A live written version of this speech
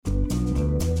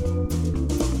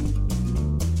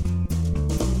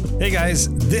Hey guys,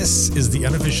 this is the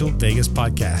Unofficial Vegas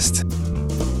Podcast.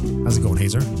 How's it going,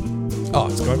 Hazer? Oh,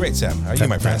 it's going great, Sam. How are you,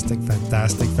 my friend?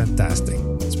 Fantastic.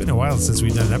 It's been a while since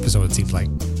we've done an episode, it seems like.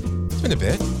 It's been a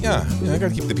bit. Yeah, I got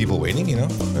to keep the people waiting, you know.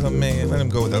 Let them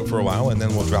go without for a while, and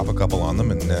then we'll drop a couple on them,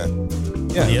 and on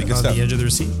the edge of their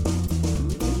seat?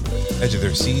 Edge of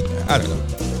their seat? I don't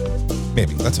know.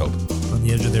 Maybe. Let's hope. On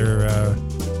the edge of their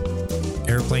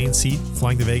airplane seat,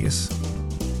 flying to Vegas?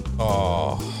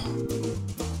 Oh.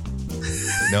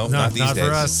 No, not these days.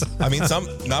 For us. I mean,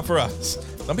 not for us.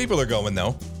 Some people are going,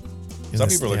 though. Some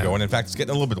people are going. In fact, it's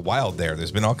getting a little bit wild there.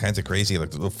 There's been all kinds of crazy,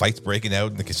 like little fights breaking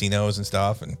out in the casinos and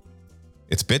stuff, and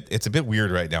it's a bit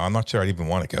weird right now. I'm not sure I'd even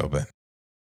want to go, but of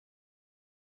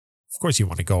course you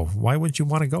want to go. Why would you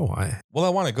want to go? I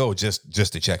want to go just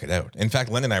to check it out. In fact,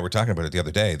 Len and I were talking about it the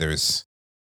other day. There's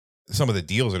some of the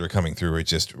deals that are coming through are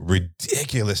just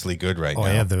ridiculously good right now. Oh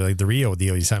yeah, the Rio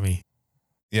deal you sent me.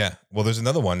 Yeah. Well, there's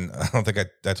another one. I don't think I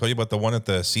told you about the one at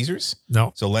the Caesars.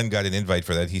 No. So Len got an invite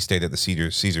for that. He stayed at the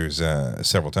Caesars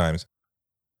several times.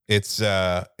 It's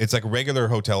like a regular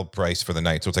hotel price for the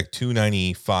night. So it's like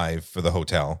 $295 for the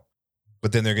hotel,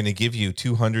 but then they're going to give you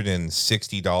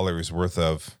 $260 worth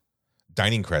of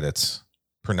dining credits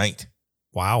per night.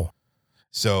 Wow.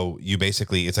 So you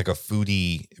basically, it's like a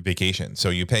foodie vacation.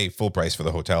 So you pay full price for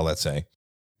the hotel, let's say,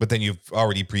 but then you've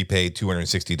already prepaid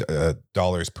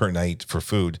 $260 per night for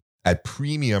food at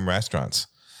premium restaurants.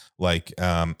 Like,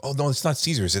 oh no, it's not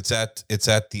Caesars. It's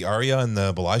at the Aria and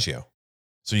the Bellagio.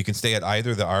 So you can stay at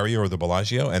either the Aria or the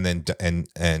Bellagio, and then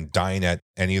and dine at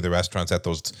any of the restaurants at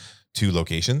those two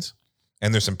locations.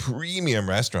 And there's some premium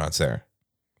restaurants there.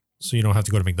 So you don't have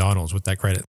to go to McDonald's with that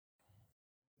credit.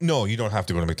 No, you don't have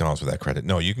to go to McDonald's with that credit.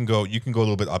 No, you can go a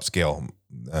little bit upscale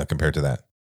compared to that.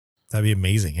 That'd be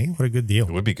amazing. Hey, what a good deal.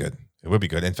 It would be good.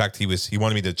 In fact, he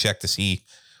wanted me to check to see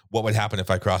what would happen if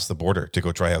I crossed the border to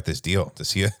go try out this deal to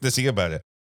see about it.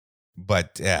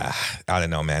 But I don't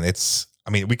know, man.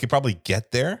 We could probably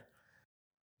get there,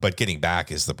 but getting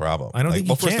back is the problem. I don't think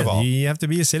you can. First of all, you have to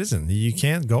be a citizen. You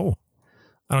can't go.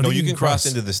 You can cross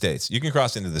into the States. You can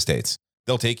cross into the States.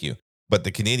 They'll take you. But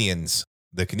the Canadian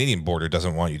border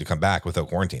doesn't want you to come back without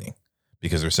quarantining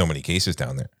because there's so many cases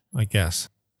down there. I guess.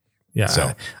 Yeah.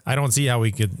 So I don't see how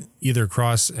we could either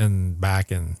cross and back,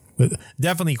 but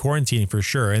definitely quarantining for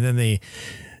sure. And then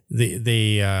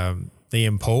they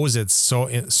impose it so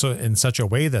in such a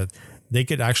way that they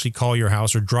could actually call your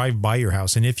house or drive by your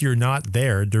house. And if you're not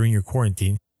there during your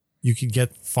quarantine, you could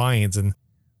get fines. And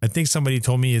I think somebody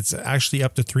told me it's actually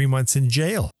up to 3 months in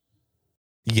jail.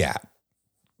 Yeah.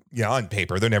 Yeah. On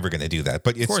paper, they're never going to do that,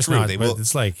 but it's true. Not, they will.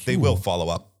 It's like they will follow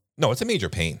up. No, it's a major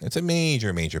pain. It's a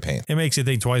major pain. It makes you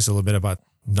think twice a little bit about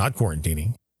not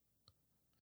quarantining.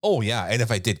 Oh yeah. And if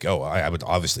I did go, I would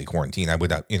obviously quarantine.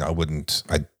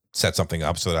 I'd set something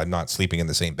up so that I'm not sleeping in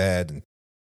the same bed.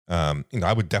 And,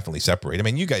 I would definitely separate. I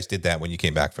mean, you guys did that when you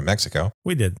came back from Mexico.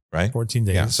 We did. Right? 14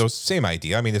 days. Yeah. So same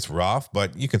idea. I mean, it's rough,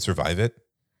 but you can survive it.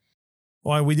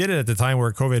 Well, we did it at the time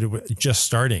where COVID was just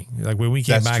starting. Like when we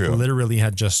came back, true. Literally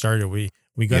had just started. We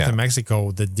got to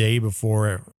Mexico the day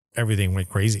before everything went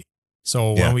crazy.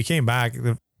 So when we came back,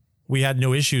 we had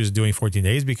no issues doing 14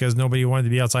 days because nobody wanted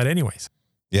to be outside anyways.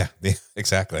 Yeah,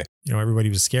 exactly. Everybody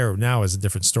was scared. Now is a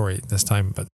different story this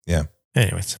time, but yeah.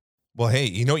 Anyways. Well, hey,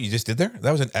 you know what you just did there?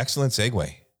 That was an excellent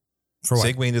segue. For what?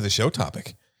 Segue into the show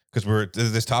topic. Because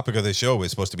this topic of the show is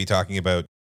supposed to be talking about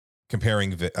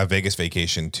comparing a Vegas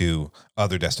vacation to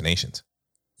other destinations.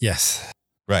 Yes.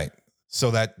 Right.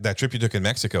 So that trip you took in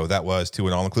Mexico, that was to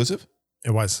an all-inclusive?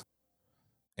 It was.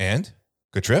 And?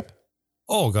 Good trip?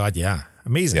 Oh, God, yeah.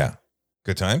 Amazing. Yeah.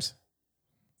 Good times?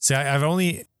 See,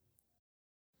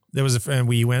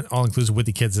 we went all-inclusive with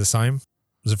the kids this time.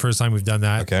 It was the first time we've done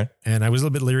that. Okay. And I was a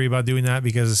little bit leery about doing that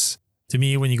because to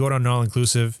me, when you go to an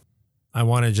all-inclusive, I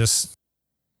want to just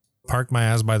park my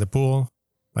ass by the pool,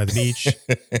 by the beach.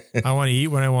 I want to eat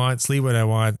when I want, sleep when I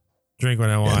want, drink when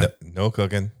I want. No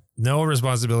cooking. No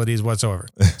responsibilities whatsoever.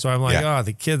 So I'm like,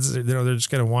 the kids, they're just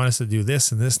going to want us to do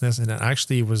this and this and this. And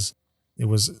actually it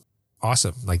was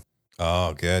awesome. Like,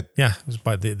 oh, good. Yeah.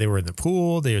 But they were in the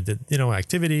pool. They did,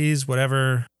 activities,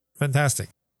 whatever. Fantastic.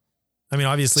 I mean,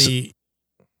 obviously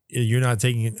you're not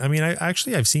taking it. I mean,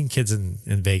 I've seen kids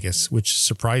in Vegas, which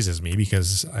surprises me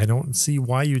because I don't see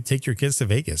why you take your kids to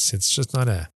Vegas. It's just not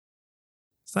a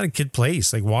kid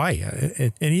place. Like why?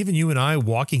 And even you and I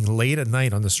walking late at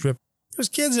night on the strip, there's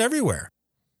kids everywhere.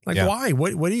 Like why?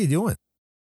 What are you doing?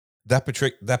 That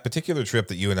particular trip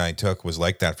that you and I took was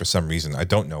like that for some reason. I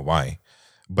don't know why,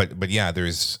 but yeah,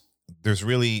 there's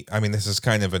really, I mean, this is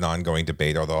kind of an ongoing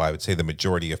debate, although I would say the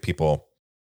majority of people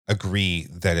agree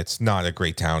that it's not a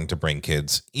great town to bring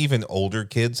kids, even older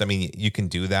kids. I mean, you can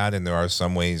do that, and there are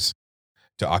some ways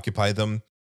to occupy them,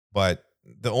 but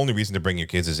the only reason to bring your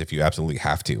kids is if you absolutely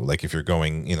have to. Like if you're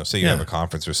going, say you have a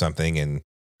conference or something, and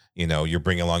you're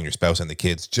bringing along your spouse and the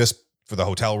kids just for the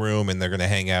hotel room, and they're going to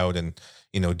hang out and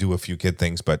do a few kid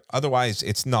things. But otherwise,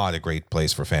 it's not a great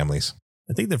place for families.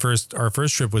 I think our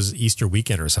first trip was Easter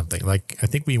weekend or something. Like I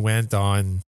think we went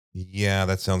on. Yeah,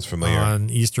 that sounds familiar. On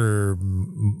Easter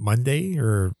Monday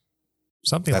or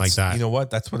something like that. You know what?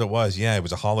 That's what it was. Yeah, it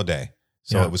was a holiday.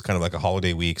 So it was kind of like a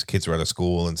holiday week. Kids were out of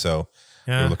school, and so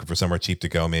they were looking for somewhere cheap to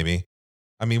go, maybe.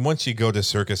 I mean, once you go to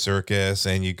Circus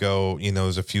and you go,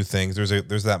 there's a few things.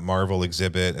 There's that Marvel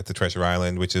exhibit at the Treasure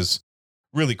Island, which is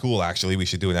really cool, actually. We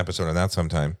should do an episode on that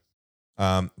sometime.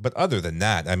 But other than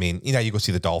that, I mean, you go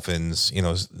see the dolphins.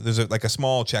 There's a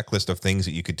small checklist of things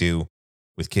that you could do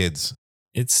with kids.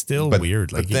 It's still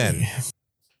weird. But then,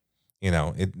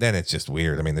 then it's just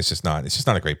weird. I mean, it's just not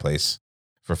a great place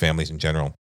for families in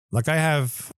general. Like I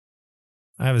have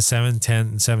a 7, 10,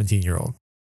 and 17-year-old.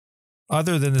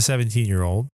 Other than the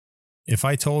 17-year-old, if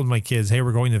I told my kids, hey,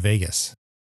 we're going to Vegas,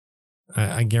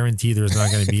 I guarantee there's not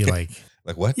going to be like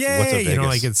what? Yeah, what's up,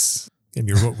 Vegas? It's going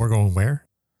to be, we're going where?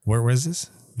 Where is this?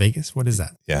 Vegas? What is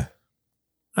that? Yeah.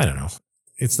 I don't know.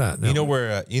 It's not. No.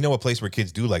 A place where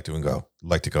kids do like to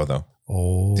go though.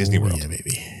 Oh, Disney World. Yeah,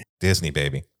 baby. Disney,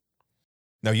 baby.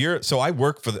 Now I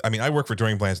work for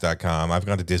touringplans.com. I've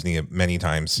gone to Disney many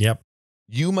times. Yep.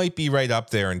 You might be right up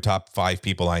there in top 5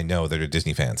 people I know that are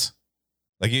Disney fans.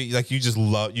 You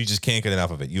just can't get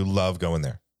enough of it. You love going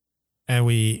there. And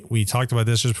we talked about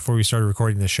this just before we started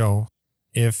recording the show.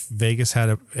 If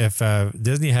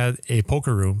Disney had a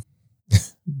poker room,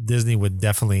 Disney would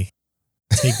definitely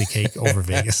take the cake over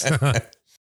Vegas.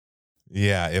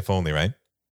 Yeah, if only, right?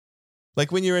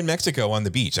 Like when you're in Mexico on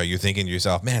the beach, are you thinking to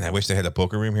yourself, man, I wish they had a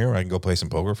poker room here where I can go play some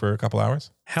poker for a couple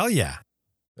hours? Hell yeah.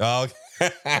 Oh,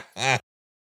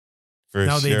 They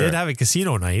did have a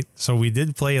casino night, so we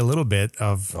did play a little bit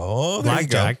of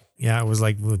blackjack. Yeah, it was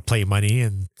like we'd play money,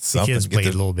 and the kids played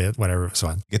a little bit, whatever. It was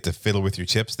fun. Get to fiddle with your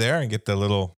chips there and get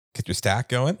your stack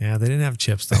going. Yeah, they didn't have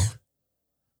chips though.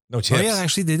 No chips. Oh yeah,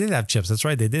 actually they did have chips. That's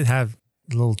right. They did have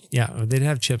they did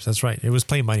have chips. That's right. It was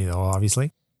play money though,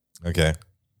 obviously. Okay.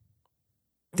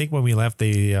 I think when we left,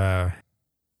 they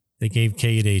gave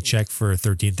Kate a check for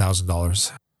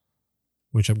 $13,000,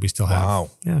 which we still have. Wow.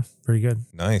 Yeah, pretty good.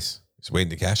 Nice. Just waiting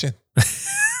to cash it.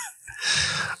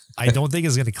 I don't think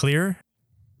it's going to clear,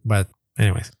 but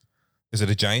anyways. Is it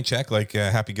a giant check like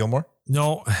Happy Gilmore?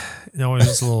 No,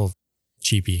 it's a little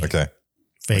cheapy. Okay.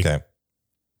 Fake. Okay.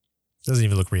 Doesn't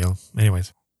even look real.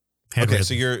 Anyways. Okay,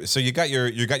 so you got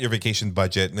your vacation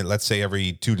budget, and let's say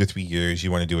every 2 to 3 years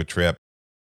you want to do a trip.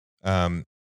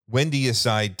 When do you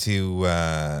decide to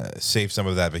save some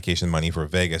of that vacation money for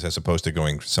Vegas as opposed to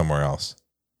going somewhere else?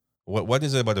 What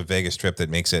is it about a Vegas trip that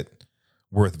makes it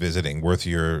worth visiting, worth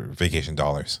your vacation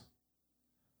dollars?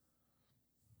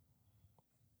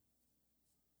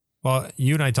 Well,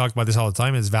 you and I talk about this all the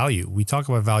time. It's value. We talk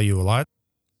about value a lot,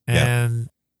 and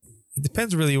it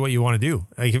depends really what you want to do.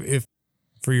 Like if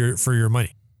for your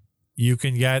money, you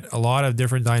can get a lot of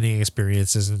different dining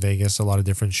experiences in Vegas, a lot of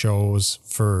different shows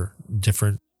for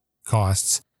different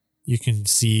costs. You can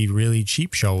see really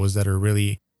cheap shows that are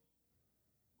really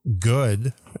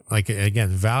good. Like again,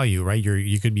 value, right?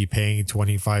 You could be paying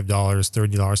 $25,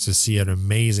 $30 to see an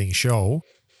amazing show.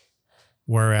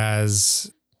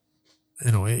 Whereas,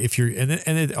 if you're, and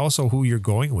it also who you're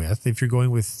going with, if you're going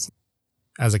with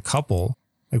as a couple,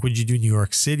 like would you do New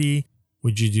York City?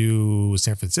 Would you do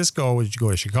San Francisco? Would you go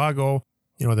to Chicago?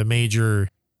 The major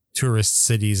tourist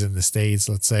cities in the States,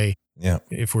 let's say. Yeah.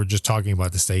 If we're just talking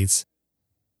about the States,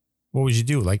 what would you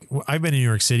do? Like I've been to New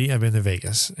York City, I've been to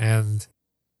Vegas, and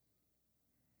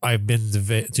I've been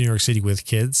to New York City with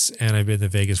kids, and I've been to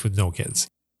Vegas with no kids.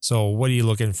 So what are you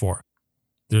looking for?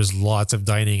 There's lots of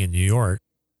dining in New York,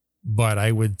 but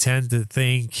I would tend to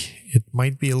think it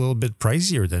might be a little bit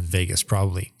pricier than Vegas,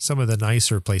 probably. Some of the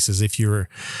nicer places, if you're,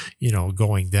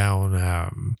 going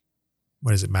down,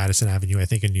 Madison Avenue, I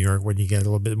think in New York, when you get a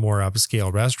little bit more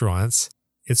upscale restaurants,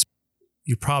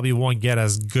 you probably won't get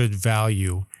as good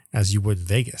value as you would in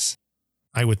Vegas,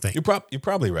 I would think. You're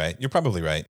probably right. You're probably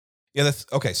right. Yeah, that's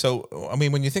okay. So, I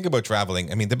mean, when you think about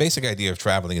traveling, I mean, the basic idea of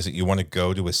traveling is that you want to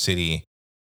go to a city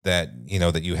that,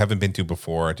 that you haven't been to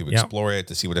before, to explore it,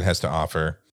 to see what it has to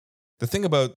offer. The thing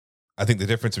about, I think the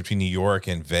difference between New York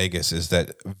and Vegas is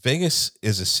that Vegas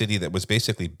is a city that was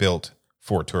basically built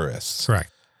for tourists.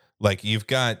 Correct. Like you've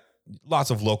got lots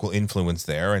of local influence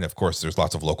there. And of course, there's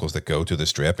lots of locals that go to the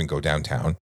Strip and go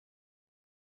downtown.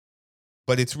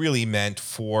 but it's really meant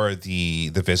for the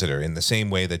visitor in the same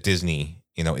way that Disney,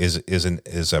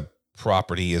 is a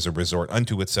property, is a resort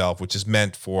unto itself, which is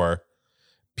meant for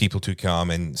people to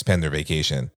come and spend their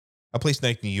vacation. A place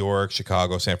like New York,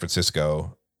 Chicago, San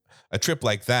Francisco, a trip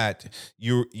like that,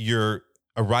 you're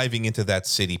arriving into that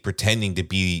city pretending to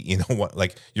be,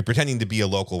 you're pretending to be a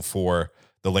local for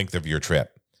the length of your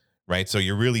trip, right? So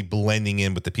you're really blending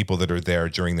in with the people that are there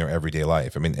during their everyday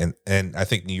life. I mean, and I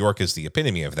think New York is the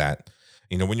epitome of that.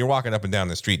 When you're walking up and down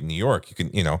the street in New York, you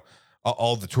can,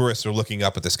 all the tourists are looking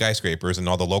up at the skyscrapers and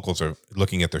all the locals are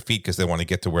looking at their feet because they want to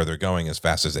get to where they're going as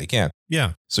fast as they can.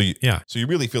 Yeah. So you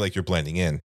really feel like you're blending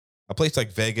in. A place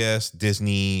like Vegas,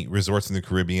 Disney, resorts in the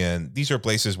Caribbean, these are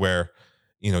places where,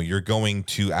 you're going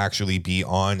to actually be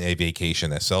on a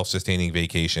vacation, a self-sustaining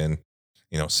vacation,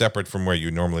 separate from where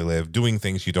you normally live, doing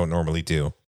things you don't normally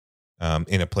do,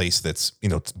 in a place that's,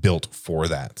 it's built for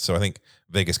that. So I think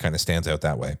Vegas kind of stands out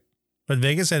that way. But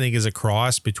Vegas, I think, is a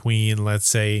cross between, let's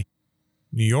say,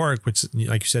 New York, which,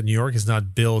 like you said, New York is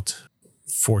not built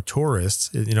for tourists.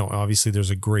 Obviously there's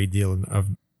a great deal of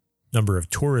number of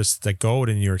tourists that go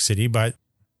to New York City, but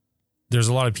there's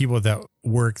a lot of people that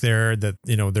work there that,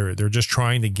 they're just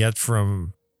trying to get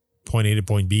from point A to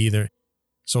point B. They're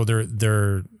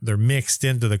mixed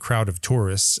into the crowd of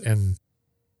tourists, and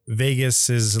Vegas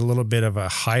is a little bit of a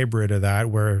hybrid of that,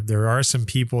 where there are some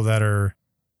people that are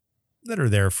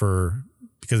there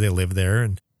because they live there,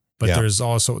 but there's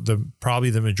also probably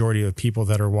the majority of people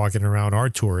that are walking around are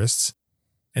tourists.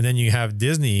 And then you have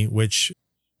Disney, which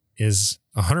is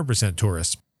 100%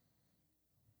 tourist.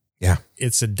 Yeah.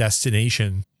 It's a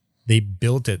destination. They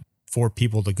built it for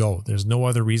people to go. There's no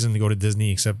other reason to go to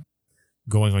Disney except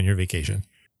going on your vacation.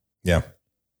 Yeah.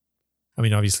 I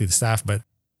mean, obviously the staff, but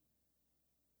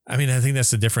I mean, I think that's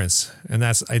the difference. And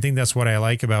I think that's what I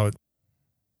like about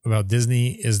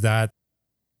Disney, is that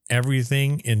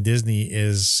everything in Disney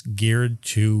is geared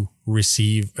to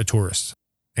receive a tourist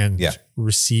and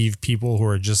receive people who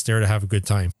are just there to have a good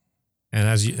time. And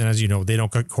as you know, they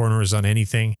don't cut corners on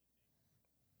anything.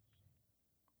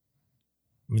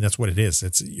 I mean, that's what it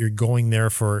is. You're going there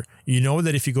for,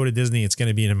 that if you go to Disney, it's going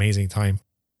to be an amazing time.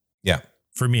 Yeah.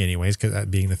 For me anyways, because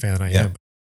being the fan that I am.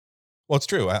 Well, it's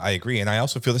true. I agree. And I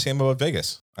also feel the same about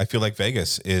Vegas. I feel like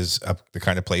Vegas is the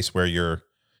kind of place where you're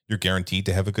guaranteed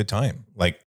to have a good time.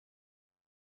 Like,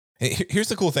 here's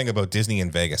the cool thing about Disney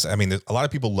and Vegas. I mean, a lot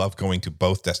of people love going to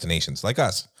both destinations, like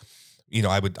us.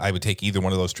 I would take either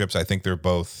one of those trips. I think they're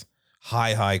both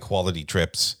high quality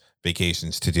trips,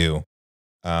 vacations to do.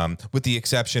 With the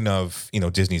exception of,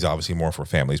 Disney's obviously more for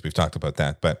families. We've talked about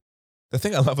that. But the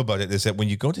thing I love about it is that when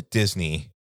you go to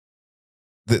Disney,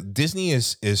 Disney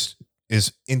is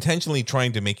intentionally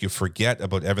trying to make you forget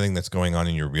about everything that's going on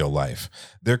in your real life.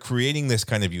 They're creating this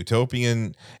kind of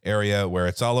utopian area where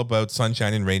it's all about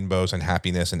sunshine and rainbows and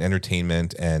happiness and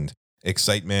entertainment and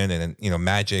excitement and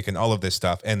magic and all of this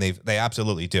stuff. And they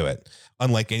absolutely do it.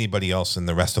 Unlike anybody else in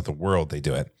the rest of the world, they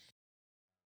do it.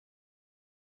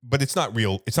 But it's not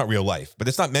real life, but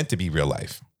it's not meant to be real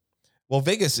life. Well,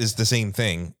 Vegas is the same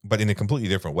thing, but in a completely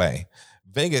different way.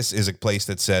 Vegas is a place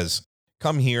that says,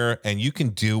 come here and you can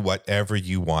do whatever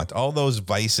you want. All those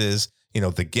vices,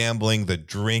 the gambling, the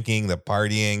drinking, the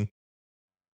partying,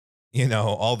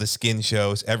 all the skin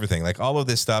shows, everything, like all of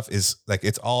this stuff is like,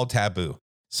 it's all taboo.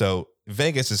 So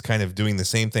Vegas is kind of doing the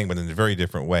same thing, but in a very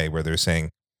different way, where they're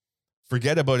saying,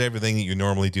 forget about everything that you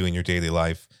normally do in your daily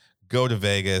life. Go to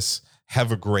Vegas,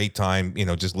 have a great time,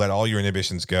 just let all your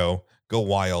inhibitions go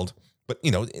wild, but,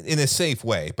 in a safe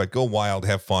way, but go wild,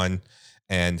 have fun,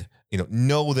 and,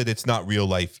 know that it's not real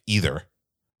life either,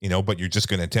 but you're just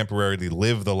going to temporarily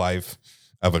live the life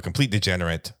of a complete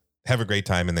degenerate, have a great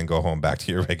time, and then go home back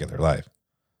to your regular life.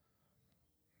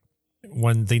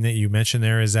 One thing that you mentioned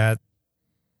there is that,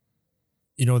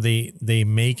 they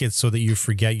make it so that you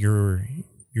forget your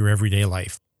everyday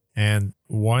life. And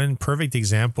one perfect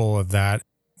example of that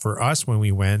for us when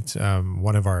we went,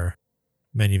 one of our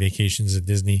many vacations at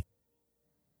Disney,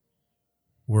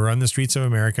 we're on the streets of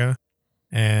America,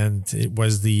 and it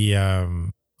was the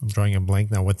I'm drawing a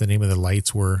blank now what the name of the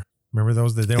lights were. Remember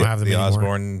those? They don't have them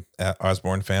anymore.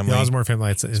 Osborne family. The Osborne family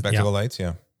lights. Spectacle lights,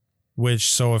 yeah. Which,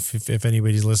 so if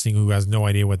anybody's listening who has no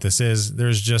idea what this is,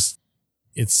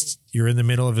 you're in the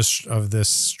middle of this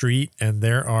street, and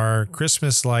there are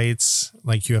Christmas lights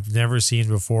like you have never seen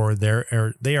before.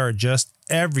 They are just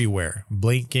everywhere,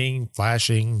 blinking,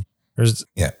 flashing.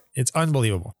 It's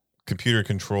unbelievable. Computer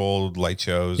controlled light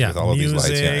shows with all of these lights.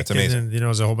 Yeah, it's amazing. And then,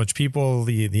 there's a whole bunch of people.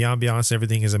 The ambiance,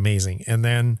 everything is amazing. And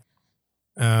then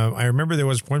I remember there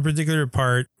was one particular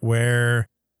part where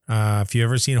if you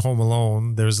ever seen Home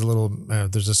Alone, there's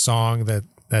a song that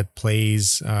that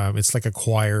plays. It's like a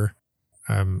choir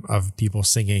of people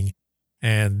singing.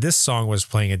 And this song was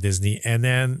playing at Disney. And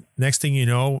then next thing you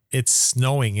know, it's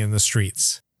snowing in the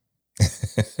streets.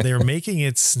 They're making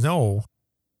it snow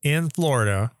in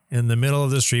Florida in the middle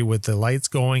of the street with the lights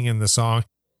going and the song.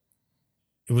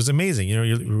 It was amazing. You know,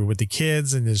 you're with the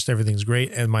kids and just everything's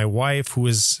great. And my wife,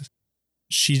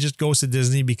 she just goes to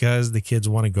Disney because the kids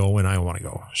want to go and I want to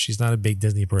go. She's not a big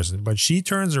Disney person, but she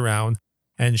turns around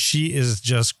and she is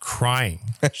just crying.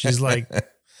 She's like,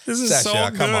 this is Sasha, so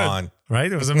good. come on.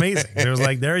 Right? It was amazing. It was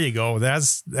like, there you go.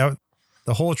 The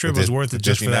whole trip was worth it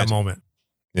just for that moment.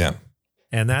 Yeah.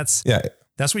 And that's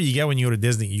what you get when you go to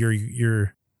Disney.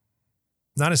 You're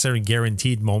not necessarily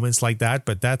guaranteed moments like that,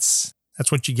 but that's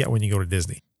what you get when you go to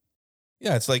Disney.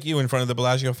 Yeah, it's like you in front of the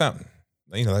Bellagio fountain.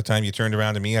 You know, that time you turned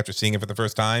around to me after seeing it for the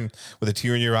first time with a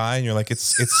tear in your eye, and you're like,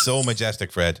 it's so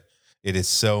majestic, Fred. It is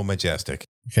so majestic.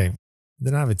 Okay.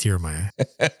 Didn't have a tear in my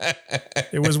eye.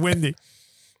 It was windy.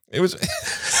 It was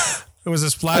a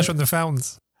splash on the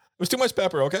fountains. It was too much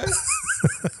pepper, okay?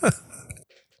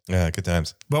 Yeah, good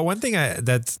times. But one thing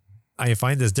that I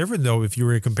find is different, though, if you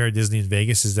were to compare Disney and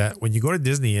Vegas, is that when you go to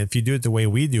Disney, if you do it the way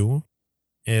we do,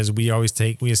 is we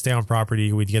stay on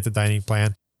property, we get the dining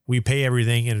plan, we pay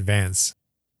everything in advance.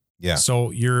 Yeah. So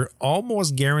you're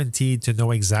almost guaranteed to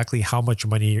know exactly how much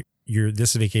money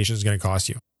this vacation is going to cost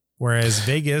you. Whereas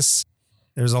Vegas,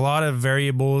 there's a lot of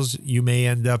variables. You may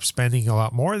end up spending a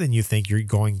lot more than you think you're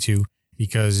going to,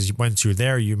 because once you're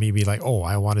there, you may be like, oh,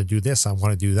 I want to do this. I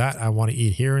want to do that. I want to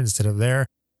eat here instead of there.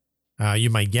 You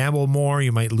might gamble more.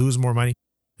 You might lose more money.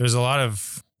 There's a lot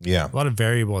of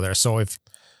variable there. So if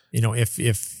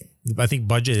I think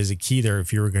budget is a key there,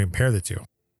 if you were going to compare the two.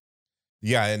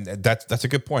 Yeah. And that's a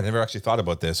good point. I never actually thought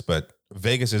about this, but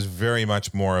Vegas is very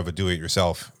much more of a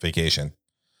do-it-yourself vacation.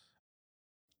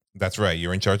 That's right.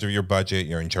 You're in charge of your budget.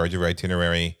 You're in charge of your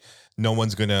itinerary. No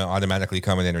one's going to automatically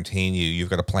come and entertain you. You've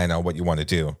got to plan out what you want to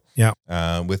do. Yeah.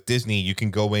 With Disney, you can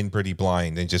go in pretty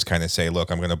blind and just kind of say, look,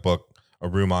 I'm going to book a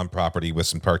room on property with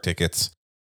some park tickets,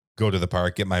 go to the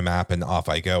park, get my map, and off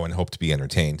I go and hope to be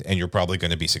entertained. And you're probably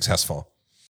going to be successful.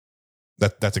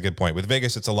 That's a good point. With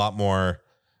Vegas, it's a lot more,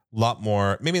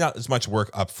 maybe not as much work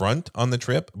up front on the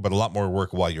trip, but a lot more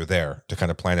work while you're there to kind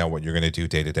of plan out what you're going to do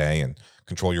day to day and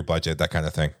control your budget, that kind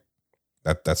of thing.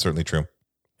 That's certainly true.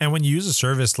 And when you use a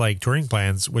service like Touring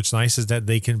Plans, what's nice is that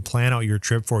they can plan out your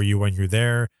trip for you when you're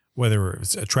there, whether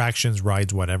it's attractions,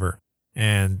 rides, whatever,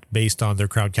 and based on their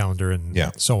crowd calendar and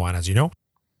so on, as you know.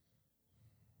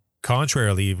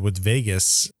 Contrarily, with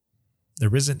Vegas,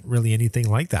 there isn't really anything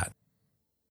like that.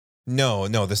 No,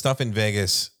 the stuff in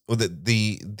Vegas, well,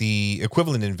 the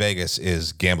equivalent in Vegas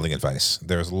is gambling advice.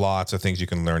 There's lots of things you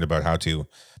can learn about how to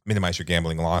minimize your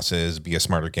gambling losses, be a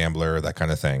smarter gambler, that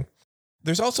kind of thing.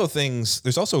 There's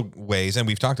also ways, and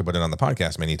we've talked about it on the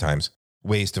podcast many times,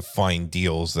 ways to find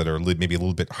deals that are maybe a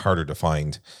little bit harder to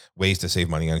find, ways to save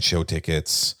money on show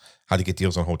tickets, how to get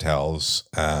deals on hotels,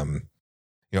 how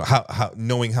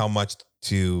knowing how much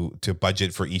to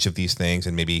budget for each of these things,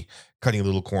 and maybe cutting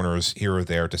little corners here or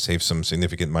there to save some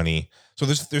significant money. So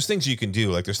there's things you can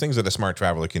do, like there's things that a smart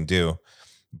traveler can do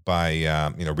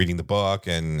by reading the book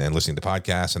and listening to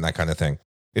podcasts and that kind of thing.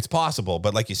 It's possible,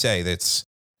 but like you say,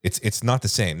 it's not the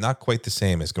same, not quite the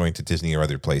same as going to Disney or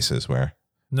other places where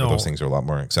those things are a lot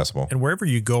more accessible. And wherever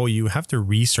you go, you have to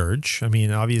research. I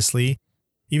mean, obviously,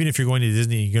 even if you're going to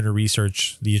Disney, you're going to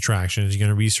research the attractions. You're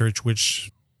going to research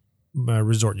which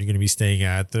resort you're going to be staying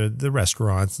at, the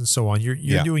restaurants and so on.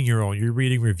 You're doing your own. You're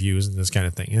reading reviews and this kind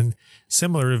of thing. And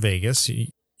similar to Vegas,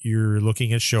 you're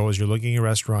looking at shows. You're looking at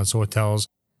restaurants, hotels.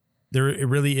 It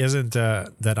really isn't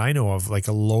that I know of like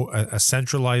a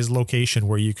centralized location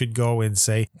where you could go and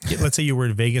say, let's say you were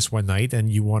in Vegas one night and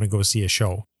you want to go see a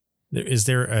show. Is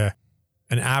there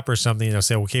an app or something that'll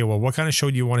say, okay, well, what kind of show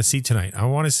do you want to see tonight? I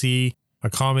want to see a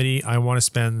comedy. I want to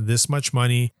spend this much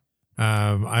money.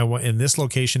 I want in this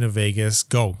location of Vegas.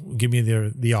 Go, give me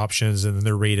the options, and then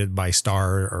they're rated by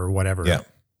star or whatever. Yeah,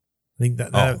 I think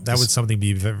that would something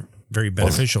be very, very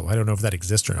beneficial. I don't know if that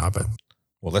exists or not, but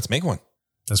let's make one.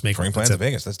 Let's make Touring Plans in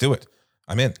Vegas. Let's do it.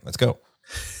 I'm in. Let's go.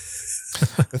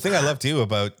 The thing I love too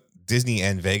about Disney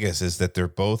and Vegas is that they're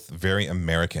both very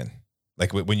American.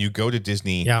 Like when you go to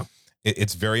Disney,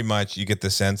 it's very much, you get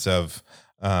the sense of,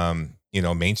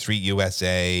 Main Street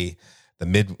USA,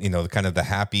 the kind of the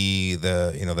happy,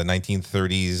 the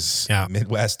 1930s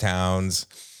Midwest towns.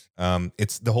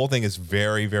 It's the whole thing is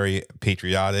very, very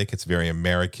patriotic. It's very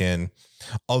American,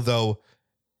 although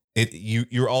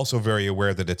you're also very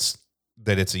aware that it's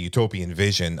a utopian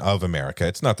vision of America.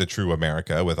 It's not the true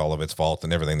America with all of its faults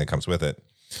and everything that comes with it.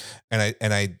 And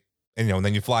And, and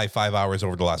then you fly 5 hours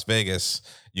over to Las Vegas,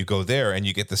 you go there and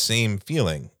you get the same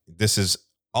feeling. This is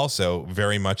also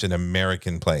very much an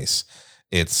American place.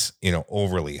 It's,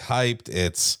 overly hyped.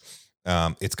 It's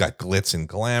got glitz and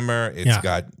glamour. It's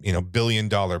got,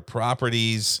 billion-dollar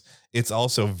properties. It's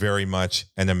also very much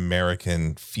an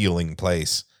American feeling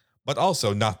place, but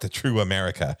also not the true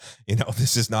America.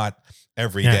 This is not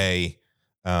everyday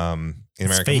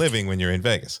American living when you're in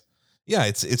Vegas. Yeah,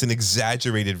 it's an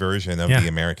exaggerated version of the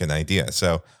American idea.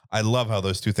 So I love how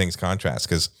those two things contrast,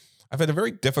 because I've had a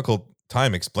very difficult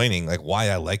time explaining like why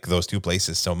I like those two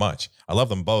places so much. I love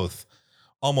them both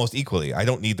almost equally. I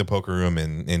don't need the poker room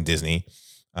in Disney.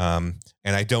 And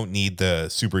I don't need the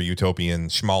super utopian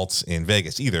schmaltz in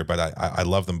Vegas either, but I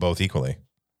love them both equally.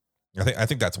 I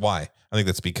think that's why. I think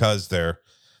that's because they're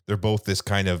both this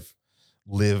kind of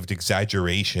lived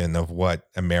exaggeration of what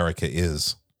America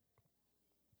is.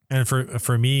 And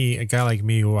for me, a guy like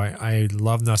me who I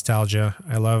love nostalgia,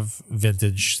 I love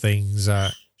vintage things.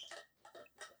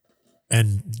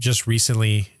 And just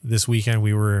recently, this weekend,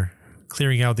 we were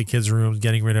clearing out the kids' rooms,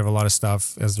 getting rid of a lot of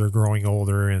stuff as they're growing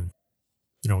older, and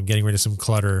getting rid of some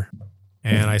clutter.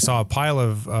 And I saw a pile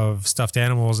of stuffed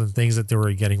animals and things that they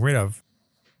were getting rid of.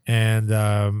 And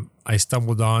I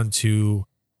stumbled on to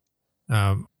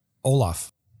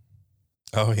Olaf.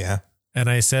 Oh, yeah. And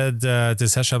I said to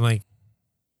Sesha, I'm like,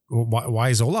 why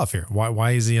is Olaf here?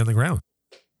 Why is he on the ground?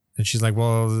 And she's like,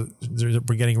 well,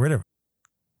 we're getting rid of him.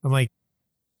 I'm like,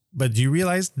 but do you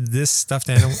realize this stuffed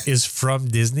animal is from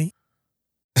Disney?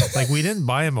 Like, we didn't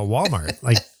buy him at Walmart.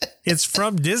 Like, it's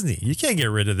from Disney. You can't get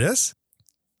rid of this.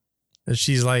 And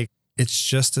she's like, it's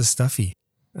just a stuffy.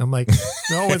 I'm like,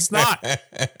 no, it's not.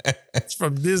 It's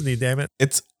from Disney, damn it.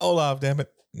 It's Olaf, damn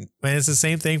it. And it's the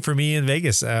same thing for me in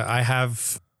Vegas. I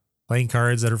have playing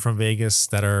cards that are from Vegas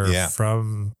that are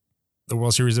from the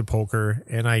World Series of Poker.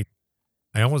 And I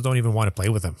almost don't even want to play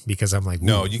with them because I'm like,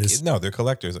 no, they're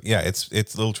collectors. Yeah, it's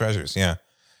little treasures. Yeah,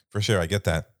 for sure. I get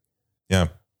that. Yeah.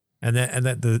 And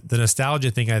that the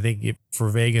nostalgia thing, I think for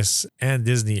Vegas and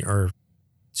Disney are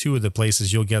two of the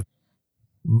places you'll get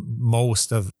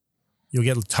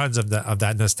tons of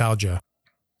that nostalgia.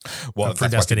 Well, for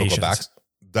destinations.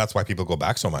 That's why people go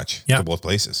back so much to both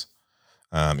places.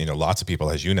 Lots of people,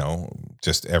 as you know,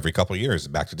 just every couple of years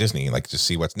back to Disney, like to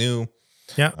see what's new.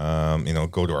 Yeah.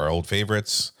 Go to our old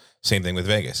favorites. Same thing with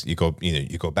Vegas. You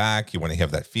go back. You want to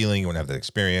have that feeling. You want to have that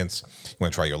experience. You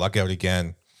want to try your luck out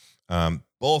again.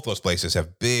 Both those places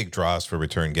have big draws for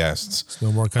return guests. It's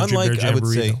no more Country Bear Jamboree. I would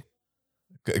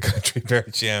say, Country Bear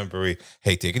Jamboree.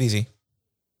 Hey, take it easy.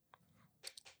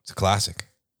 It's a classic.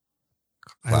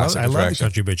 I love the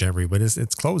Country Bear Jamboree, but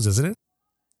it's closed, isn't it?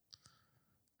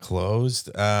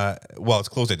 Closed? Well, it's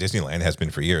closed at Disneyland. It has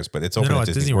been for years, but it's open at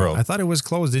Disney World. I thought it was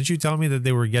closed. Didn't you tell me that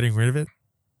they were getting rid of it?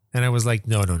 And I was like,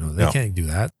 no, they can't do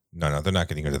that. No, they're not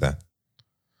getting rid of that.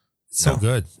 It's so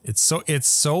good. It's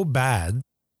so bad.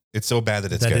 It's so bad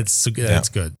that it's good. It's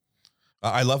good.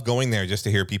 I love going there just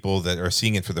to hear people that are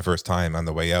seeing it for the first time on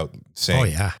the way out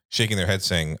saying, shaking their head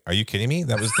saying, are you kidding me?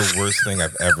 That was the worst thing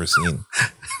I've ever seen.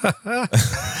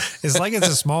 It's like It's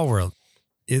a Small World.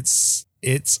 It's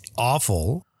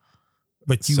awful,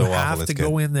 but you have to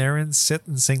go in there and sit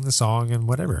and sing the song and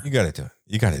whatever. You got to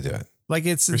do it. Like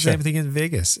it's the same thing in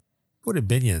Vegas. Go to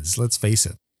Binion's, let's face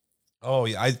it. Oh,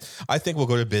 yeah. I think we'll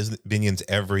go to Binion's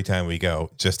every time we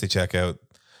go just to check out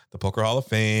the Poker Hall of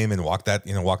Fame and walk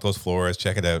those floors,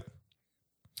 check it out.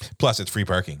 Plus, it's free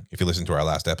parking if you listen to our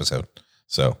last episode.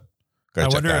 So, I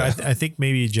wonder. I think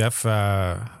maybe Jeff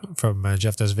from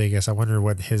Jeff Does Vegas. I wonder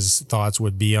what his thoughts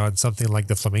would be on something like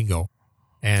the Flamingo,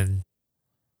 and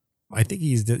I think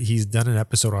he's done an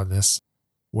episode on this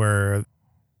where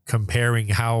comparing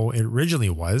how it originally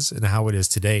was and how it is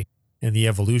today and the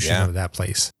evolution of that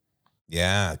place.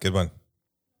 Yeah, good one.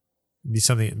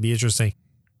 Be interesting.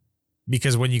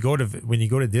 Because when you go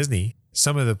to Disney,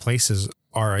 some of the places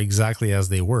are exactly as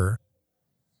they were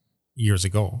years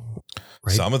ago.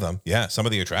 Right? Some of them, yeah. Some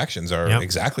of the attractions are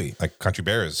exactly like Country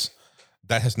Bears.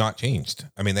 That has not changed.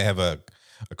 I mean, they have a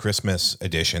Christmas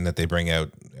edition that they bring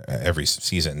out every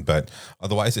season, but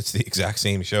otherwise it's the exact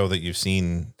same show that you've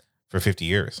seen for 50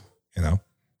 years.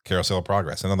 Carousel of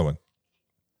Progress, another one.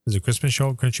 There's a Christmas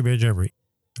show, Country Bear Jamboree.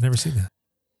 I've never seen that.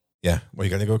 Yeah. Well,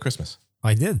 you got to go at Christmas.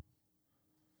 I did.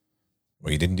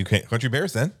 Well, you didn't do Country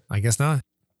Bears then? I guess not.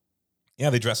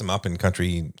 Yeah, they dress them up in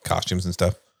country costumes and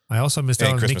stuff. I also missed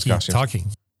out on Mickey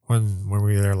talking when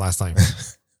we were there last time.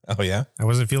 Oh, yeah? I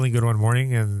wasn't feeling good one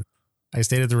morning, and I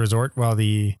stayed at the resort while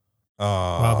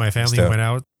my family went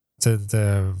out to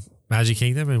the Magic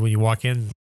Kingdom. And when you walk in,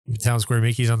 Town Square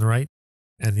Mickey's on the right,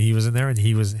 and he was in there, and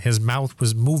his mouth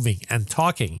was moving and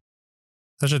talking.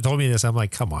 Sasha told me this. I'm like,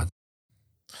 come on.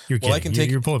 You're kidding. Well,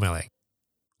 You're pulling my leg.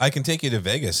 I can take you to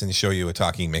Vegas and show you a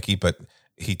talking Mickey, but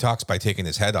he talks by taking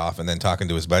his head off and then talking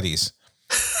to his buddies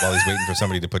while he's waiting for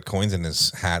somebody to put coins in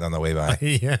his hat on the way by.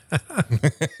 Yeah.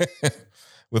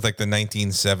 With like the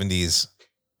 1970s,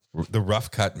 the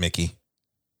rough cut Mickey.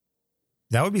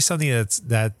 That would be something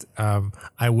that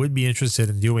I would be interested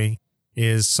in doing,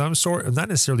 is some sort of, not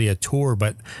necessarily a tour,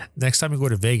 but next time we go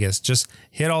to Vegas, just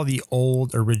hit all the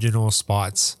old original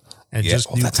spots and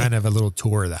just do kind of a little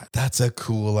tour of that. That's a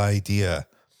cool idea.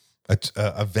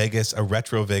 A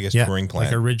retro Vegas touring plan,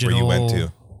 like original, where you went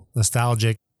to,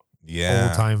 nostalgic,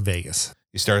 old time Vegas.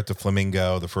 You start at the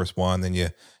Flamingo, the first one, then you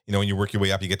when you work your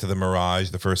way up, you get to the Mirage,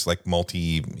 the first like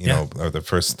multi, or the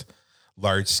first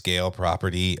large scale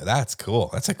property. That's cool.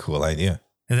 That's a cool idea.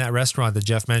 And that restaurant that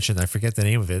Jeff mentioned, I forget the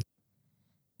name of it,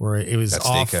 where it was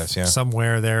off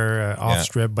somewhere there, off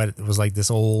strip, but it was like this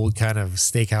old kind of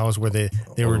steakhouse where they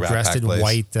were dressed in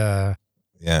white,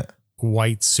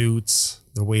 white suits.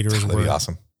 The waiters That'd be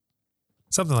awesome.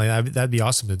 Something like that. That'd be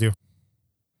awesome to do.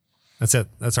 That's it.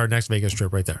 That's our next Vegas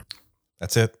trip right there.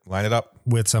 That's it. Line it up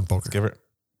with some poker. Let's give it.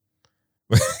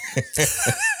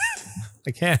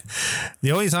 I can't.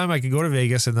 The only time I can go to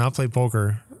Vegas and not play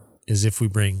poker is if we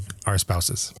bring our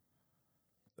spouses.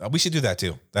 We should do that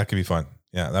too. That could be fun.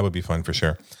 Yeah, that would be fun for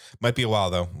sure. Might be a while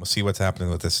though. We'll see what's happening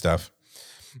with this stuff.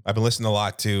 I've been listening a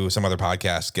lot to some other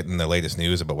podcasts, getting the latest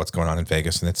news about what's going on in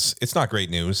Vegas, and it's not great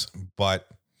news, but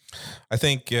I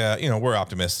think we're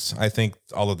optimists. I think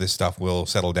all of this stuff will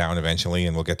settle down eventually,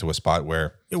 and we'll get to a spot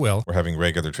where we're having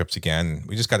regular trips again.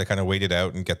 We just got to kind of wait it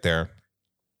out and get there.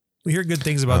 We hear good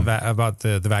things about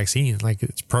the vaccine, like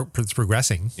it's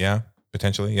progressing. Yeah,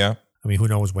 potentially. Yeah. I mean, who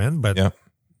knows when, but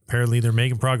apparently they're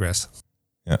making progress.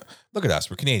 Yeah. Look at us.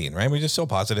 We're Canadian, right? We're just so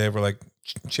positive. We're like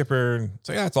chipper.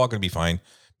 So it's all going to be fine.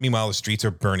 Meanwhile, the streets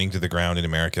are burning to the ground in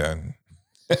America.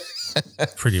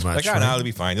 Pretty much. Like, no, it'll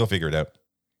be fine. You'll figure it out.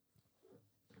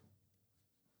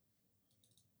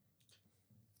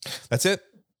 That's it.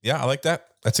 Yeah, I like that.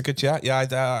 That's a good chat.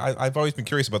 Yeah, I've always been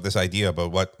curious about this idea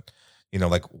about what,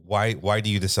 like why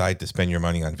do you decide to spend your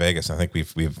money on Vegas? I think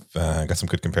we've got some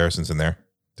good comparisons in there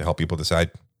to help people decide.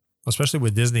 Especially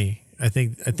with Disney. I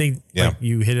think like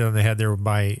you hit it on the head there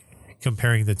by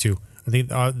comparing the two. I think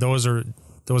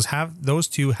those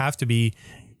two have to be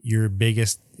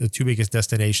the two biggest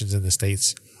destinations in the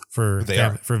States for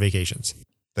vacations.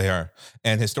 They are.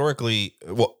 And historically,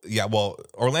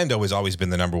 Orlando has always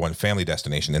been the number one family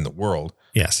destination in the world.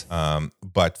 Yes.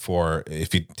 But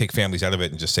if you take families out of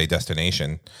it and just say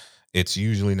destination, it's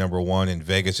usually number one, and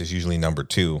Vegas is usually number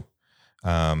two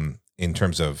in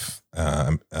terms of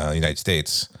United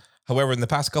States. However, in the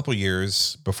past couple of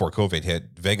years before COVID hit,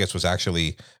 Vegas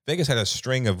had a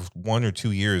string of 1 or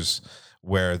 2 years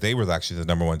where they were actually the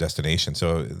number one destination.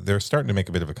 So they're starting to make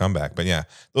a bit of a comeback. But yeah,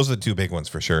 those are the two big ones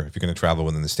for sure. If you're going to travel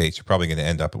within the States, you're probably going to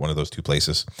end up at one of those two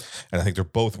places. And I think they're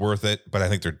both worth it, but I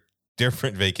think they're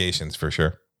different vacations for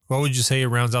sure. What would you say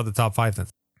rounds out the top 5 then?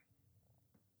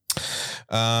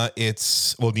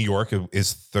 New York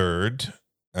is third.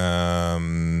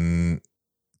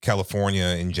 California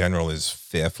in general is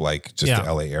fifth, like just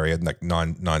the LA area, like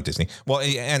non-Disney. Well,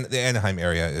 and the Anaheim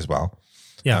area as well.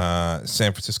 Yeah.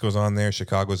 San Francisco's on there.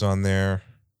 Chicago's on there.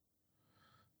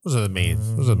 Those are the main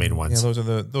ones. Yeah,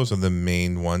 those are the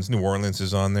main ones. New Orleans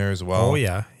is on there as well. Oh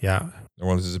yeah. Yeah. New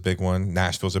Orleans is a big one.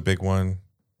 Nashville's a big one.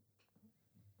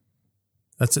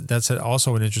 That's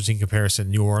also an interesting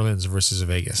comparison. New Orleans versus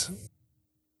Vegas.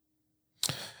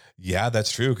 Yeah,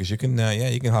 that's true. Cause you can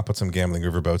hop on some gambling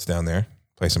riverboats down there,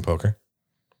 play some poker.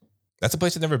 That's a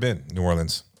place I've never been. New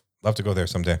Orleans. Love to go there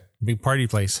someday. Big party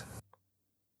place.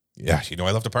 Yeah,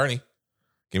 I love to party.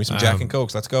 Give me some Jack and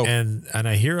Cokes. Let's go. And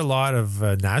I hear a lot of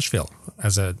Nashville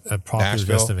as a popular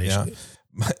destination.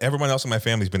 Yeah. Everyone else in my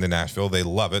family's been to Nashville. They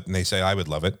love it, and they say I would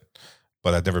love it,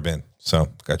 but I've never been. So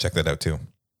got to check that out too.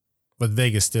 But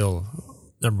Vegas still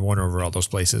number one over all those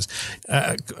places.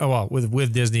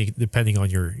 With Disney, depending on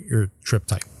your trip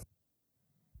type,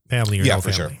 family or no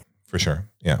family. For sure.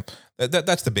 Yeah,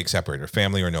 that's the big separator: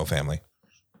 family or no family.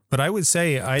 But I would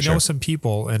say I know some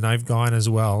people, and I've gone as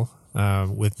well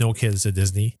with no kids to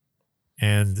Disney,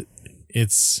 and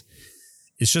it's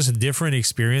just a different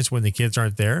experience when the kids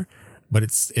aren't there. But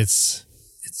it's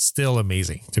still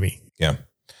amazing to me. Yeah.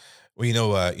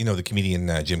 Well, the comedian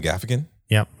Jim Gaffigan.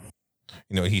 Yep.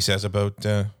 You know what he says about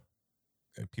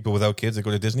people without kids that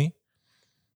go to Disney?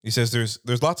 He says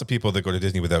there's lots of people that go to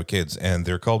Disney without kids, and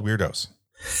they're called weirdos.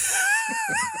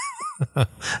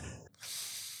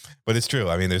 But it's true.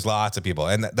 I mean, there's lots of people,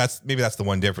 and that's the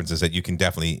one difference is that you can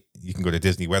go to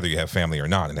Disney whether you have family or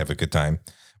not and have a good time.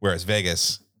 Whereas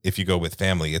Vegas, if you go with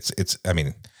family, it's. I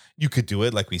mean, you could do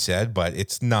it like we said, but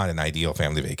it's not an ideal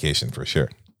family vacation for sure.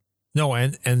 No,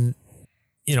 and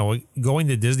you know, going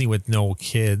to Disney with no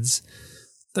kids,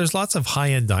 there's lots of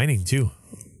high end dining too.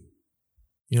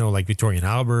 You know, like Victorian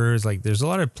Albert's, like there's a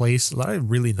lot of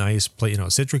really nice you know,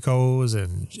 Citrico's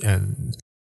and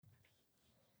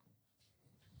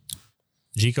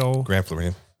Gico, Grand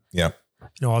Floridian. Yeah.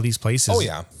 You know, all these places. Oh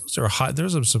yeah.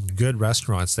 There's some good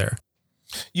restaurants there.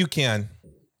 You can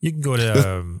go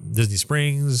to Disney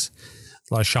Springs,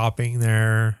 a lot of shopping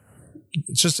there.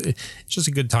 It's just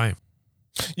a good time.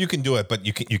 You can do it, but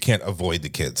you can't avoid the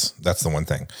kids. That's the one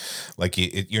thing. like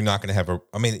you're not going to have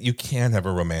you can have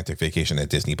a romantic vacation at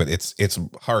Disney, but it's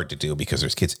hard to do because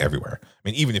there's kids everywhere. I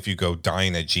mean, even if you go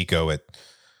dine at Gico at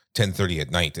 10:30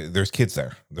 at night, there's kids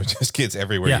there. There's just kids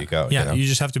everywhere you go. Yeah. You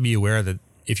just have to be aware that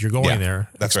if you're going there,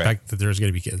 that's expect that there's going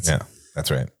to be kids. Yeah,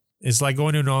 that's right. It's like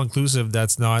going to an all-inclusive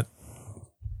that's not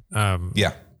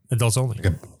adults only.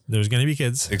 Okay. There's going to be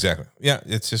kids. Exactly. Yeah,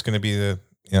 it's just going to be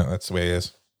that's the way it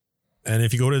is. And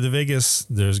if you go to the Vegas,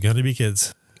 there's going to be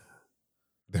kids.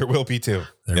 There will be too.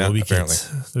 There will be apparently.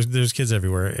 Kids. There's kids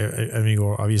everywhere. I mean,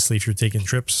 obviously, if you're taking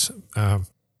trips,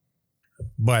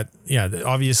 but yeah,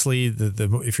 obviously,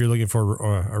 if you're looking for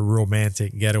a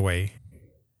romantic getaway,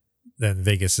 then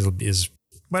Vegas is.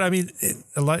 But I mean,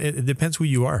 it depends who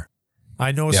you are.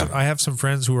 I know I have some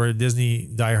friends who are Disney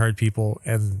diehard people,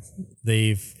 and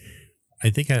I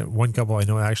think one couple I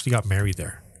know actually got married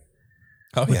there.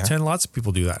 Oh yeah, lots of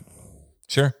people do that.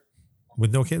 Sure,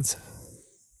 with no kids.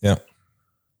 Yeah,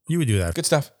 you would do that. Good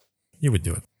stuff. You would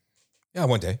do it. Yeah,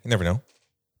 one day. You never know.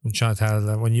 When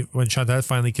Chantal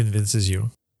finally convinces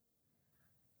you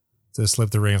to slip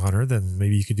the ring on her, then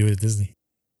maybe you could do it at Disney.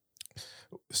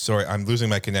 Sorry, I'm losing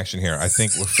my connection here. I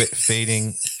think we're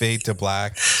fade to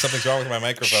black. Something's wrong with my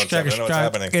microphone. I don't know what's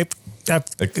happening.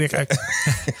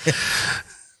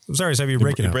 I'm sorry, so you're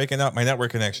breaking up. You're breaking up my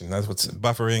network connection. That's what's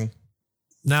buffering.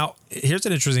 Now, here's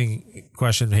an interesting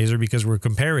question, Hazer, because we're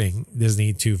comparing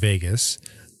Disney to Vegas.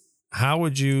 How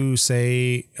would you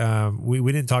say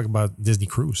we didn't talk about Disney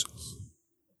Cruise?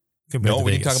 No,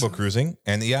 we didn't talk about cruising.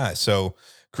 And so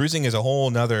cruising is a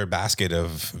whole nother basket of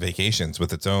vacations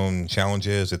with its own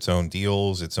challenges, its own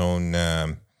deals, its own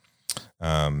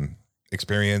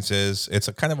experiences. It's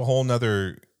a kind of a whole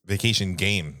nother vacation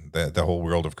game, the whole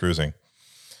world of cruising.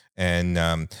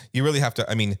 And you really have to,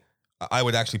 I mean, I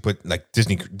would actually put like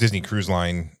Disney Cruise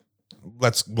Line,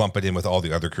 let's lump it in with all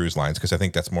the other cruise lines, because I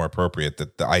think that's more appropriate,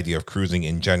 that the idea of cruising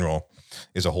in general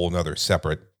is a whole nother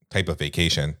separate type of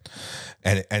vacation.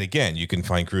 And again, you can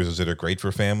find cruises that are great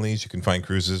for families. You can find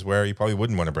cruises where you probably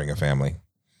wouldn't want to bring a family,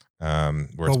 where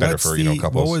it's better for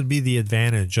couples. What would be the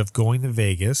advantage of going to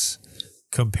Vegas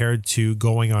compared to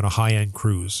going on a high-end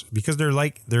cruise? Because they're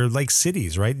like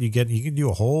cities, right? You can do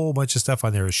a whole bunch of stuff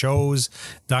on there, shows,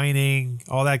 dining,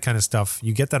 all that kind of stuff.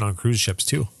 You get that on cruise ships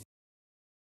too.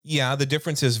 Yeah, the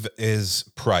difference is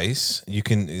price.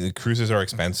 Cruises are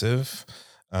expensive.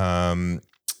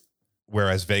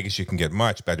 Whereas Vegas, you can get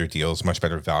much better deals, much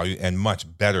better value, and much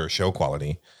better show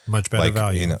quality. Much better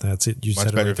value. That's it. You much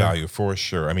said better right value for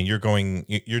sure. I mean, you're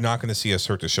not going to see a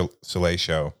Cirque du Soleil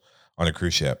show on a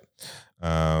cruise ship.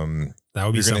 That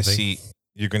would be something.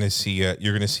 You're going to see a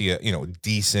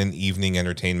decent evening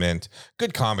entertainment,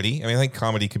 good comedy. I mean, I think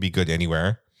comedy could be good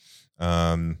anywhere,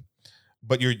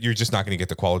 but you're just not going to get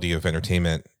the quality of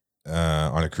entertainment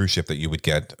on a cruise ship that you would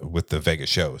get with the Vegas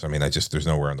shows. I mean, there's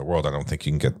nowhere in the world I don't think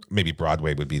you can get. Maybe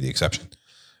Broadway would be the exception,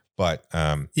 but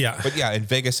in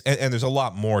Vegas, and there's a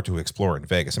lot more to explore in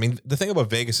Vegas. I mean, the thing about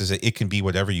Vegas is that it can be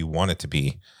whatever you want it to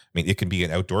be. I mean, it can be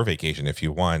an outdoor vacation if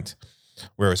you want.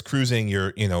 Whereas cruising,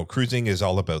 cruising is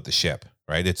all about the ship,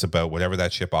 right? It's about whatever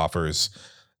that ship offers,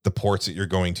 the ports that you're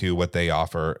going to, what they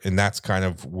offer, and that's kind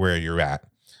of where you're at.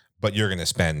 But you're going to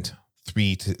spend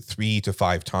 3 to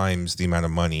 5 times the amount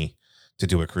of money to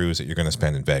do a cruise that you're going to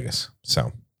spend in Vegas.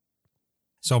 So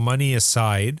money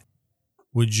aside,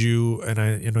 would you, and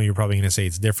I know you're probably going to say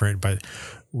it's different, but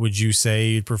would you say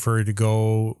you'd prefer to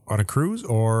go on a cruise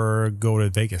or go to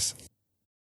Vegas?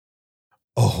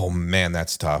 Oh man,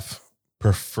 that's tough.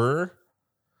 Prefer?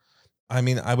 I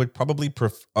mean, I would probably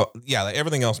prefer, like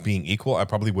everything else being equal, I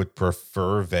probably would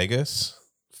prefer Vegas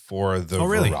for the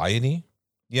variety.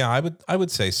 Yeah, I would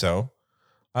say so.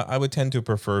 I would tend to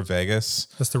prefer Vegas.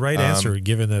 That's the right answer,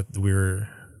 given that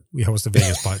we host a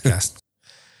Vegas podcast.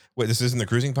 Wait, this isn't the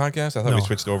cruising podcast? I thought we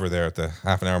switched over there at the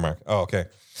half an hour mark. Oh, okay.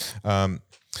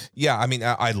 Yeah, I mean,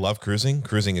 I love cruising.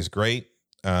 Cruising is great.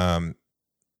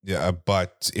 Yeah,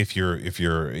 but if you're,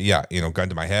 gun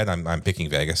to my head, I'm picking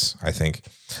Vegas. I think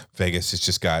Vegas has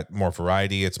just got more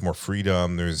variety. It's more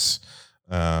freedom. There's,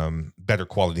 better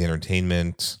quality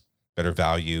entertainment, better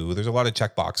value. There's a lot of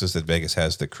check boxes that Vegas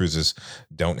has that cruises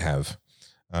don't have.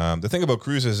 The thing about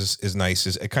cruises is nice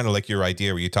is it kind of like your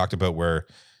idea where you talked about where,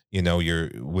 you're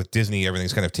with Disney,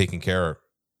 everything's kind of taken care of.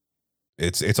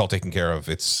 It's all taken care of.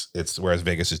 It's whereas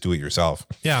Vegas is do it yourself.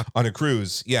 Yeah. On a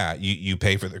cruise, yeah, you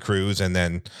pay for the cruise, and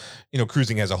then,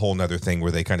 cruising has a whole nother thing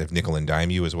where they kind of nickel and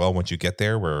dime you as well once you get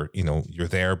there, where, you're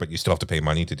there, but you still have to pay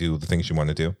money to do the things you want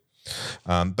to do.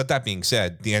 But that being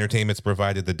said, the entertainment's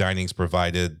provided, the dining's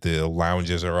provided, the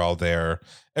lounges are all there.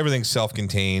 Everything's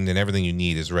self-contained, and everything you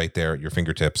need is right there at your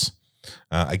fingertips.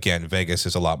 Again, Vegas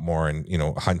is a lot more, and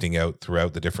hunting out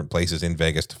throughout the different places in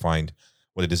Vegas to find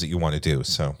what it is that you want to do.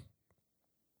 So.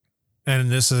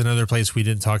 And this is another place we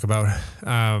didn't talk about,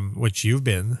 which you've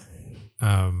been.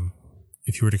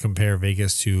 If you were to compare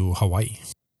Vegas to Hawaii.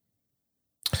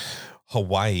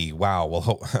 Hawaii, wow.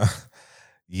 Well,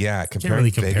 yeah, Can't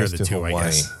really compare Vegas the two, Hawaii. I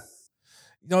guess.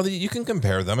 You can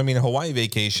compare them. I mean, Hawaii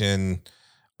vacation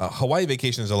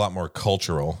is a lot more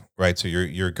cultural, right? So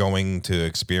you're going to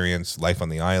experience life on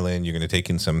the island. You're going to take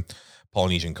in some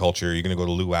Polynesian culture. You're going to go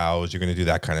to luau's. You're going to do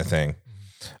that kind of thing.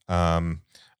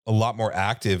 A lot more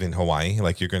active in Hawaii.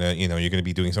 Like you're going to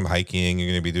be doing some hiking. You're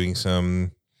going to be doing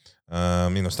some,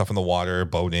 stuff in the water,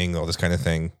 boating, all this kind of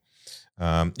thing.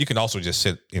 You can also just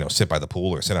sit by the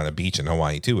pool or sit on a beach in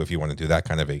Hawaii too, if you want to do that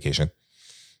kind of vacation.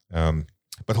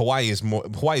 But Hawaii is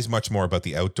much more about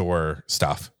the outdoor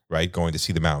stuff, right? Going to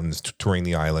see the mountains, touring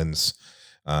the islands,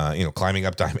 climbing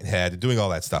up Diamond Head, doing all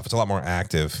that stuff. It's a lot more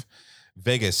active.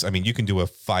 Vegas, I mean, you can do a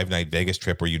 5-night Vegas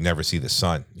trip where you never see the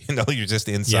sun. You're just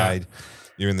inside. Yeah.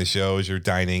 You're in the shows, you're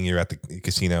dining, you're at the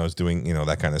casinos doing,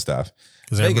 that kind of stuff.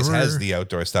 Vegas has the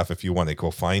outdoor stuff if you want to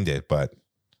go find it, but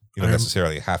you don't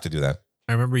necessarily have to do that.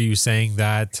 I remember you saying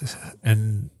that,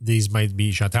 and these might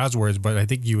be Chantal's words, but I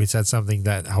think you had said something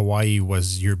that Hawaii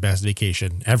was your best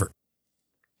vacation ever.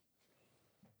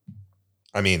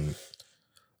 I mean,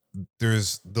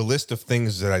 there's the list of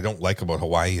things that I don't like about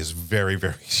Hawaii is very,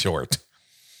 very short.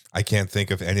 I can't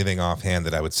think of anything offhand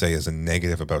that I would say is a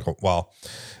negative about,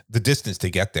 the distance to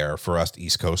get there for us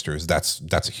East Coasters, that's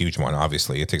a huge one.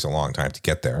 Obviously, it takes a long time to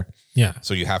get there. Yeah.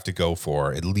 So you have to go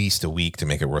for at least a week to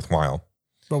make it worthwhile.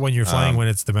 But when you're flying, when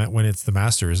it's the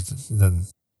Masters, then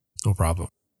no problem.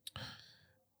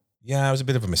 Yeah, it was a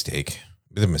bit of a mistake.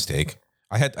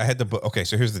 I had the book. Okay,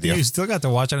 so here's the deal. You still got to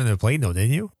watch it on the plane, though,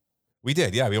 didn't you? We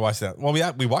did. Yeah, we watched that. Well,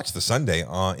 we watched the Sunday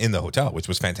in the hotel, which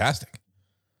was fantastic.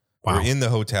 Wow. We're in the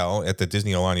hotel at the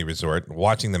Disney Aulani Resort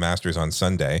watching the Masters on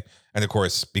Sunday. And of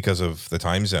course, because of the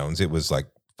time zones, it was like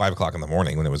 5 o'clock in the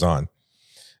morning when it was on.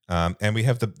 And we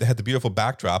had the beautiful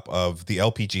backdrop of the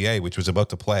LPGA, which was about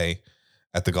to play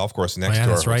at the golf course next to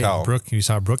our hotel. Right. Brooke, you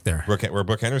saw Brooke there. Where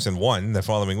Brooke Henderson won the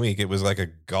following week. It was like a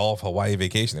golf Hawaii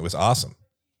vacation. It was awesome.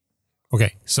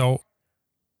 Okay. So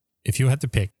if you had to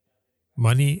pick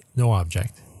money, no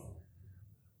object,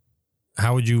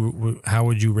 how would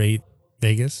you rate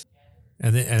Vegas?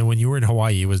 And when you were in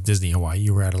Hawaii, it was Disney Hawaii.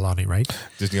 You were at Aulani, right?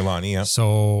 Disney Aulani, yeah.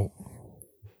 So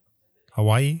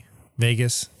Hawaii,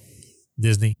 Vegas,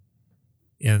 Disney,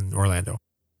 and Orlando.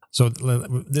 So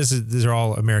these are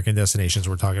all American destinations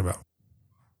we're talking about.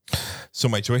 So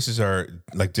my choices are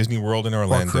like Disney World in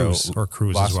Orlando. Or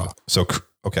cruise as well.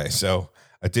 So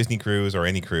a Disney cruise or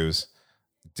any cruise,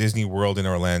 Disney World in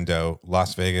Orlando,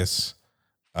 Las Vegas,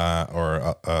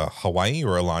 or Hawaii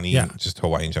or Aulani, just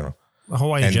Hawaii in general.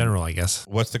 Hawaii in general, I guess.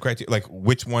 What's the criteria? Like,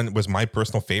 which one was my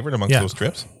personal favorite amongst those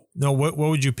trips? No, what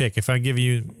would you pick? If I give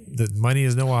you the money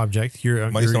is no object,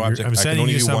 money's no object. I'm sending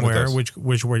you somewhere.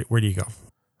 Where do you go?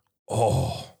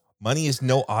 Oh, money is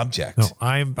no object. No,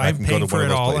 I'm paying for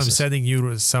it all. Places. I'm sending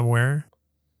you somewhere.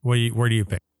 Where do you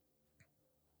pick?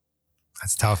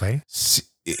 That's tough, eh?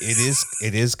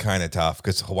 It is kind of tough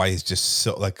because Hawaii is just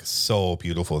so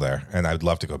beautiful there, and I'd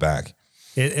love to go back.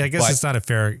 I guess it's not a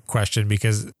fair question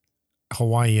because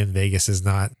Hawaii and Vegas is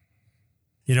not,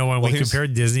 when we compare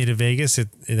Disney to Vegas,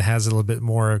 it has a little bit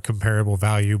more comparable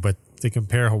value, but to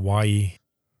compare Hawaii,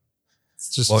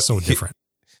 it's just so different.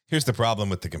 Here's the problem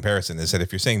with the comparison is that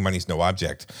if you're saying money's no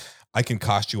object, I can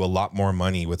cost you a lot more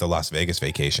money with a Las Vegas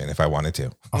vacation if I wanted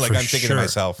to. I'm thinking to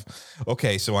myself,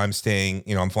 okay, so I'm staying,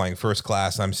 I'm flying first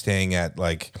class. I'm staying at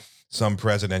like some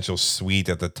presidential suite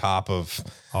at the top of,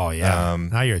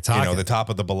 now you're talking, the top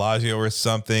of the Bellagio or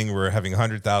something. We're having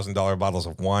 $100,000 bottles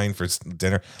of wine for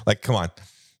dinner. Like, come on.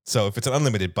 So if it's an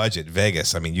unlimited budget,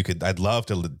 Vegas, I mean, I'd love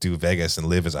to do Vegas and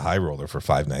live as a high roller for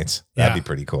 5 nights. That'd be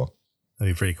pretty cool.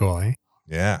 That'd be pretty cool, eh?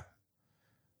 Yeah.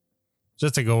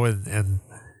 Just to go in and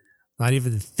not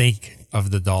even think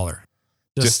of the dollar.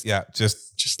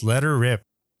 Just let her rip.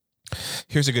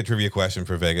 Here's a good trivia question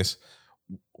for Vegas.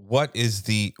 what is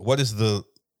the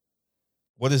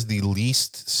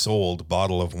least sold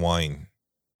bottle of wine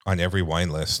on every wine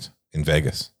list in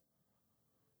Vegas?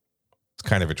 It's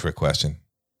kind of a trick question.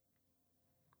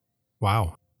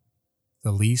 Wow.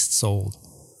 The least sold.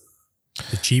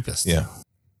 The cheapest. Yeah.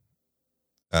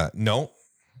 No,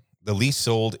 the least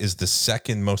sold is the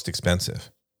second most expensive,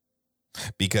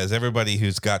 because everybody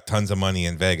who's got tons of money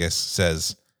in Vegas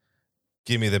says,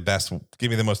 give me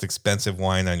the most expensive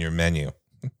wine on your menu.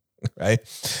 Right?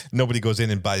 Nobody goes in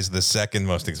and buys the second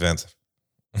most expensive.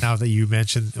 Now that you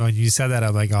mentioned, when you said that,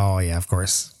 I'm like, oh yeah, of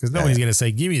course. Because nobody's going to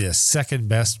say, give me the second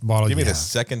best bottle Give me the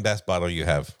second best bottle you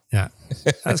have. Yeah.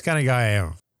 That's the kind of guy I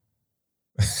am.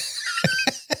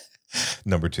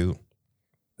 Number 2.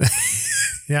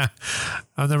 Yeah.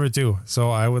 I'm number 2.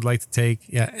 So I would like to take,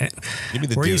 Give me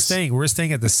the Where are you deuce. staying? We're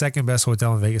staying at the second best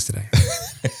hotel in Vegas today.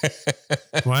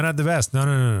 Why not the best?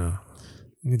 No.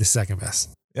 Give me the second best.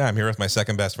 Yeah, I'm here with my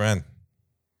second best friend.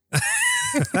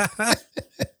 That's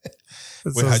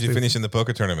Wait, so how'd you stupid. finish in the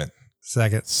poker tournament?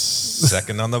 Second.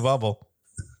 Second on the bubble.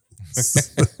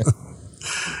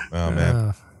 Oh,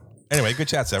 man. Anyway, good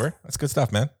chat, Sever. That's good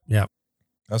stuff, man. Yeah.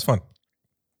 That was fun.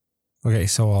 Okay,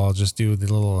 so I'll just do the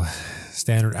little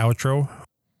standard outro.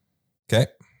 Okay.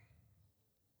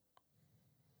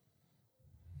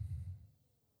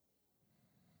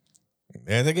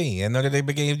 There's again another day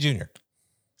beginning Junior.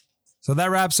 So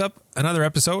that wraps up another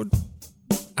episode.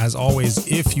 As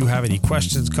always, if you have any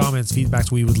questions, comments,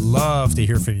 feedbacks, we would love to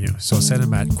hear from you. So send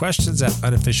them at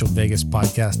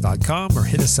questions@unofficialvegaspodcast.com or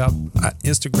hit us up at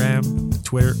Instagram,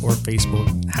 Twitter, or Facebook,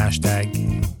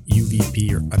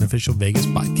 #UVP or Unofficial Vegas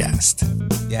Podcast.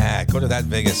 Yeah, go to that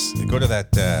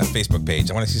Facebook page.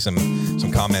 I want to see some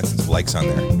comments and some likes on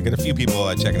there. We got a few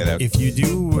people checking it out. If you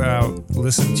do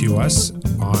listen to us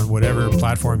on whatever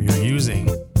platform you're using,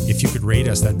 if you could rate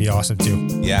us, that'd be awesome too.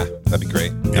 Yeah, that'd be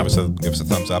great. Give us a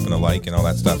thumbs up and a like and all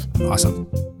that stuff. Awesome.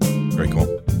 Very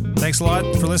cool. Thanks a lot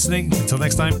for listening. Until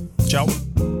next time, ciao.